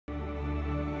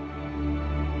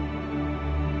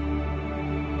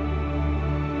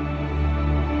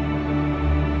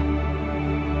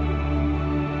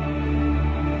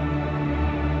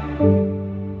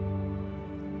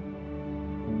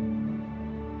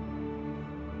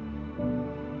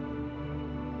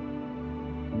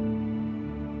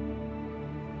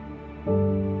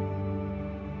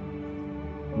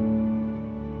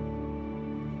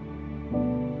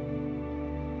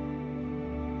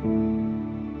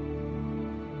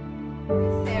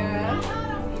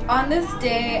On this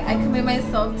day, I commit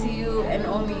myself to you and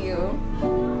only you.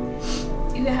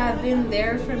 You have been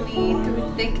there for me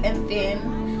through thick and thin.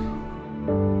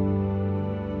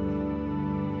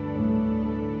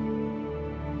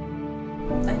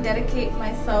 I dedicate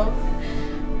myself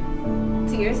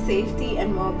to your safety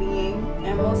and well-being,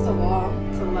 and most of all,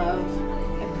 to love.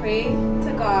 I pray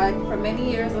to God for many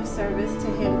years of service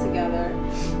to Him together,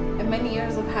 and many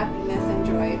years of happiness and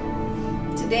joy.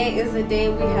 Today is the day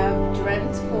we have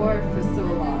dreamt for so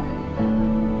long.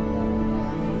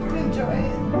 Enjoy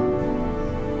it.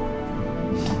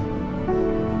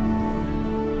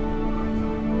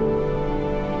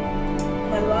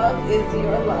 My love is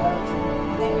your love,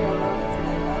 and your love is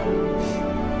my love.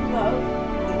 Love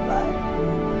and life.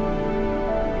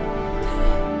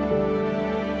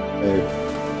 Hey,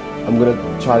 I'm gonna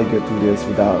try to get through this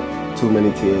without too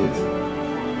many tears.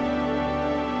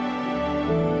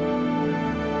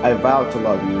 I vow to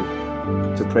love you,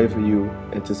 to pray for you,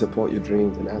 and to support your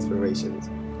dreams and aspirations.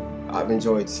 I've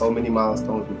enjoyed so many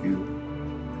milestones with you.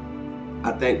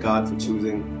 I thank God for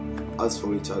choosing us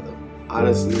for each other.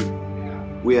 Honestly,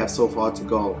 we have so far to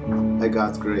go. By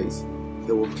God's grace,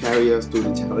 He will carry us through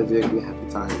the challenging and happy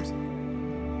times,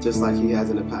 just like He has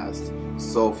in the past.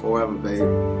 So forever, babe,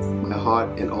 my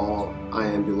heart and all I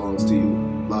am belongs to you.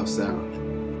 Love, Sarah.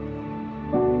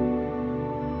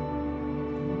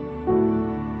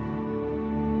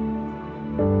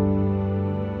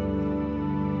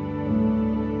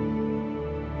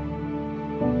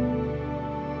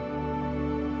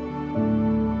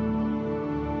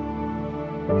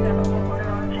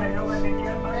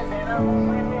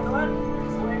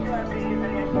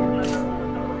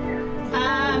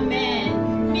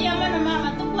 Amen. Mia mwana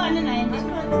mama tukwane na ende.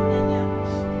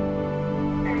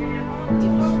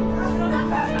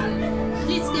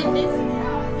 Please get this.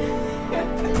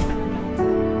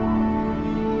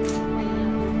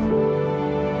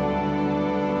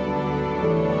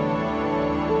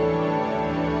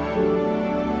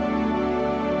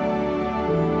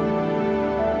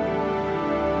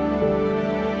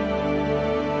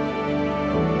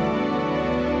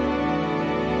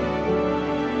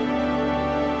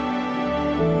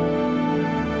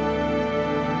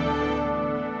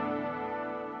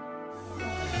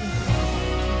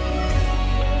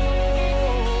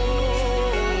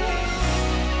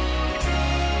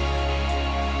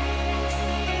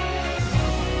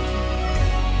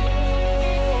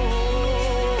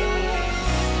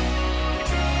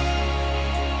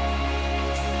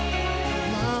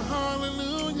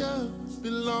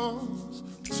 Belongs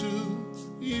to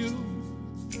you,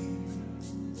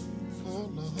 oh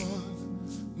Lord.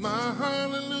 My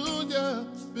hallelujah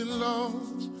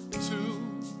belongs to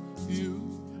you.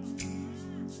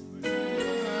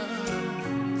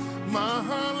 My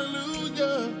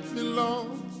hallelujah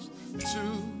belongs to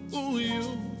you,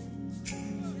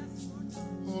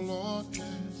 oh Lord,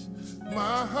 yes.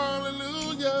 My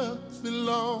hallelujah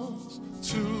belongs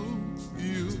to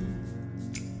you.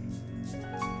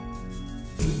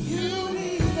 You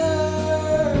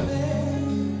deserve it.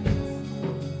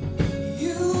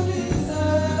 You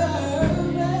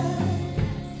deserve it.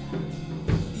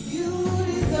 You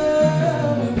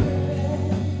deserve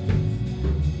it.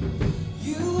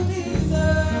 You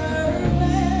deserve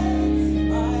it.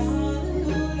 My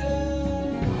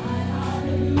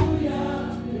hallelujah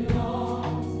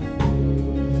belongs.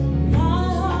 My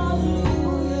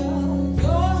hallelujah,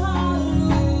 your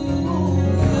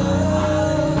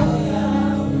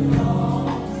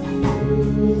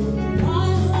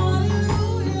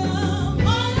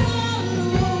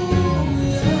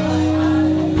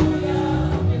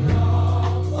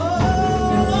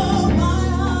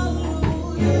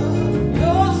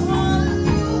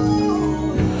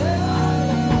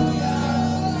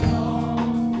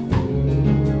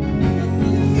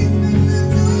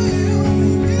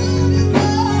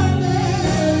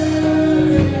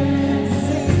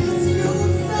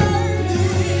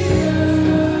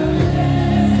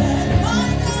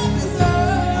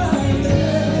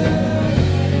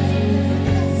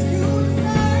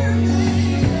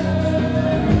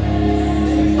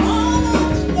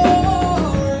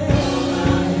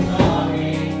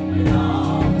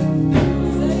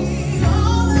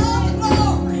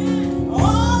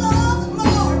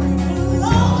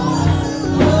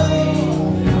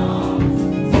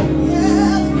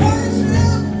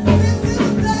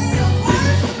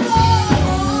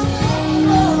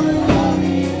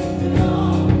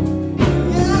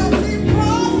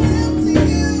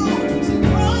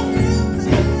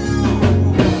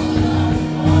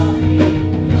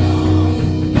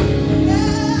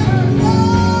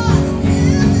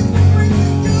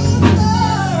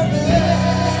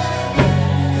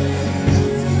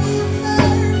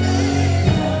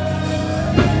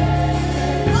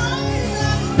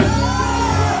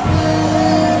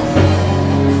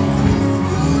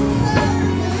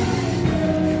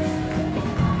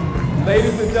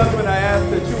Ladies and gentlemen, I ask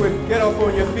that you would get up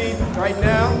on your feet right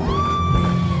now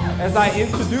as I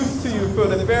introduce to you for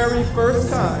the very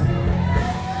first time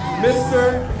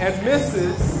Mr. and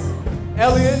Mrs.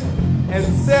 Elliot and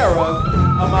Sara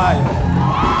Amaya.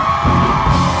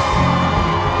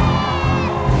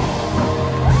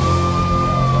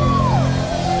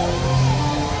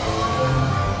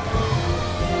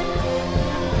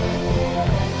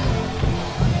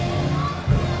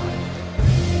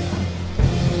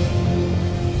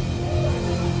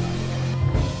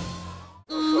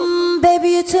 Baby,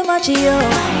 you too much, yo. I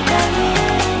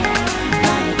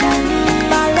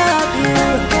love you.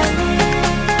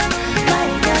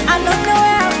 I don't know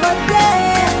where I'm going.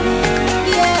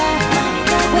 Yeah,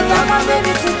 without my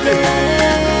baby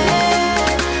today.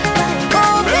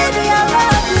 Oh, baby, I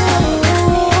love you.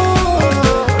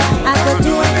 I could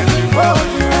do anything for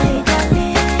you.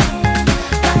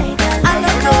 I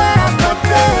don't know where I'm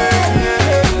going.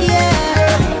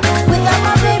 Yeah, without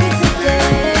my baby today.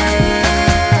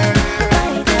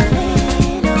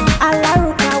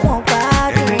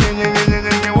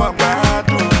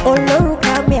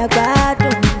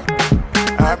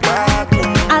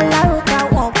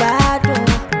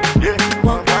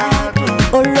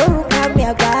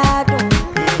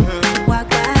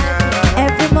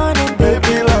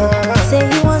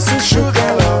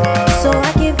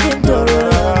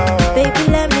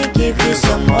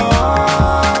 Some more.